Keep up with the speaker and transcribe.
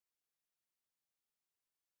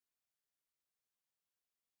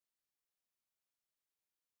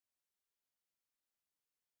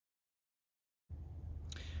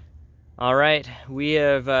All right, we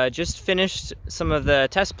have just finished some of the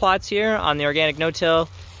test plots here on the organic no-till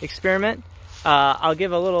experiment. I'll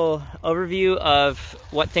give a little overview of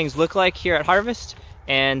what things look like here at harvest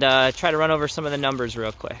and try to run over some of the numbers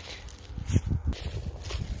real quick.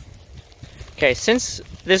 Okay, since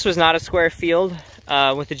this was not a square field,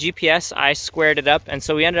 with the GPS I squared it up, and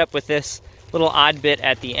so we ended up with this little odd bit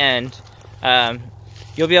at the end.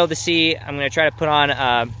 You'll be able to see, I'm going to try to put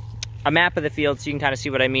on a map of the field so you can kind of see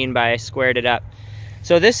what I mean by squared it up.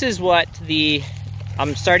 So this is what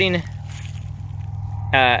I'm starting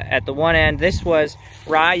at the one end. This was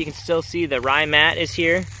rye. You can still see the rye mat is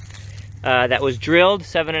here. That was drilled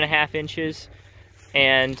 7.5 inches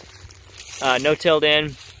and no-tilled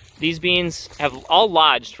in. These beans have all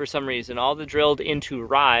lodged for some reason. All the drilled into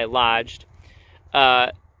rye lodged.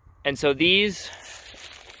 And so these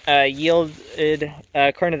yielded,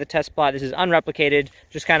 according to the test plot, this is unreplicated,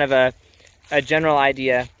 just kind of a general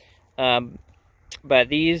idea. But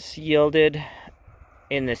these yielded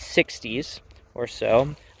in the 60s or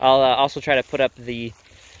so. I'll also try to put up the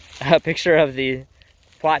picture of the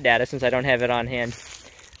plot data since I don't have it on hand.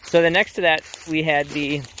 So then next to that, we had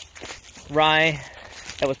the rye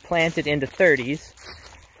that was planted into 30s.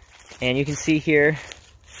 And you can see here,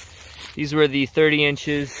 these were the 30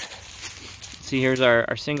 inches. See, here's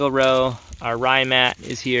our single row. Our rye mat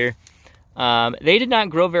is here. They did not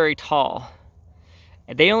grow very tall.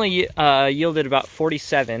 They only yielded about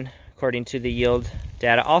 47, according to the yield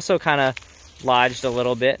data. Also kind of lodged a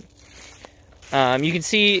little bit. You can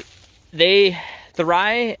see the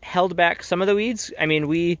rye held back some of the weeds. I mean,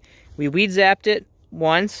 we weed zapped it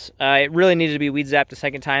once. It really needed to be weed zapped a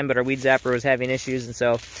second time, but our weed zapper was having issues, and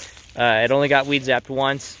so it only got weed zapped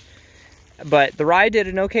once. But the rye did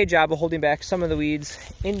an okay job of holding back some of the weeds.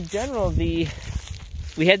 In general, we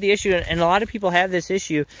had the issue, and a lot of people have this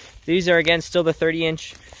issue. These are, again, still the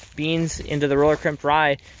 30-inch beans into the roller crimped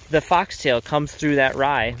rye. The foxtail comes through that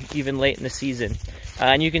rye even late in the season.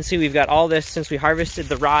 And you can see we've got all this since we harvested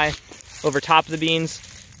the rye over top of the beans.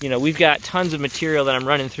 You know, we've got tons of material that I'm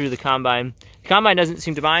running through the combine. The combine doesn't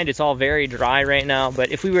seem to mind. It's all very dry right now,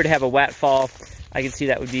 but if we were to have a wet fall, I could see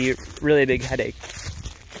that would be really a big headache.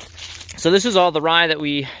 So this is all the rye that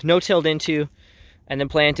we no-tilled into and then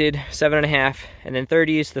planted 7.5, and then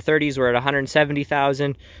 30s. The 30s were at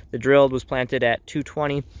 170,000. The drilled was planted at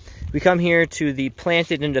 220. We come here to the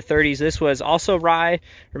planted into 30s. This was also rye.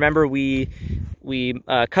 Remember, we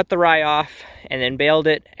cut the rye off and then baled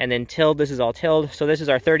it and then tilled. This is all tilled. So this is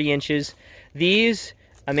our 30 inches. These,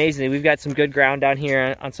 amazingly, we've got some good ground down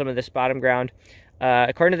here on some of this bottom ground.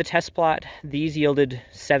 According to the test plot, these yielded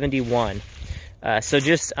 71. So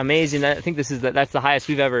just amazing. I think that's the highest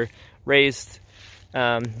we've ever raised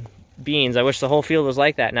beans. I wish the whole field was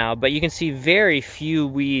like that now, but you can see very few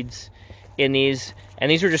weeds in these, and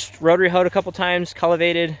these were just rotary hoed a couple times,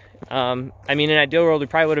 cultivated. I mean, in an ideal world, we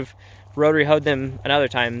probably would have rotary hoed them another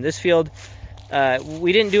time. This field,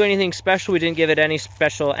 we didn't do anything special. We didn't give it any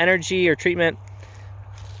special energy or treatment.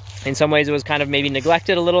 In some ways, it was kind of maybe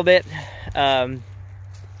neglected a little bit.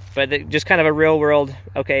 But just kind of a real world,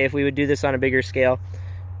 okay, if we would do this on a bigger scale,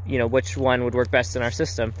 you know, which one would work best in our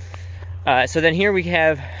system. So then here we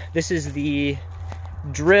have, this is the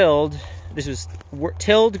drilled, this was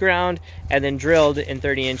tilled ground and then drilled in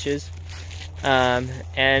 30 inches.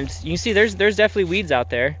 And you can see there's definitely weeds out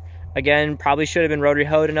there. Again, probably should have been rotary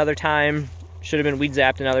hoed another time, should have been weed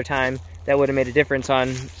zapped another time. That would have made a difference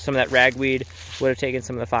on some of that ragweed, would have taken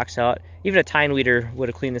some of the foxtail out. Even a tine weeder would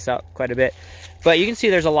have cleaned this out quite a bit. But you can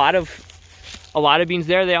see there's a lot of beans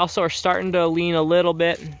there. They also are starting to lean a little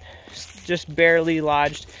bit, just barely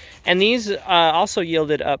lodged. And these also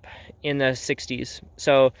yielded up in the 60s.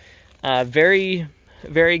 So very,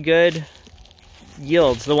 very good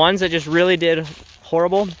yields. The ones that just really did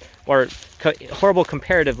horrible, or horrible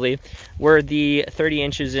comparatively, were the 30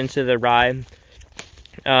 inches into the rye.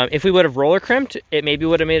 If we would have roller crimped, it maybe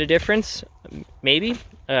would have made a difference. Maybe.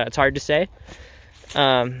 It's hard to say.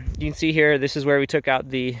 You can see here, this is where we took out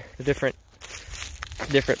the different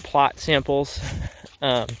plot samples.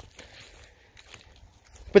 But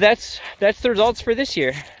that's the results for this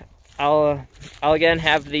year. I'll again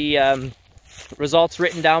have the results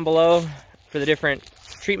written down below for the different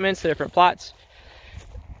treatments, the different plots.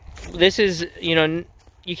 This is, you know,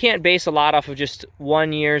 you can't base a lot off of just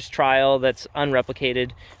 1 year's trial that's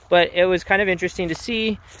unreplicated, but it was kind of interesting to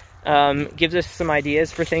see. Gives us some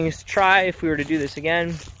ideas for things to try if we were to do this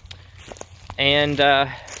again, and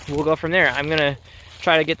we'll go from there. I'm gonna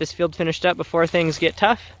try to get this field finished up before things get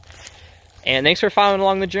tough, and thanks for following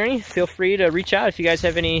along the journey. Feel free to reach out if you guys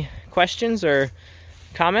have any questions or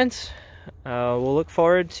comments. We'll look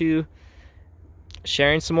forward to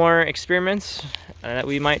sharing some more experiments that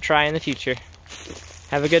we might try in the future.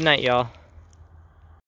 Have a good night, y'all.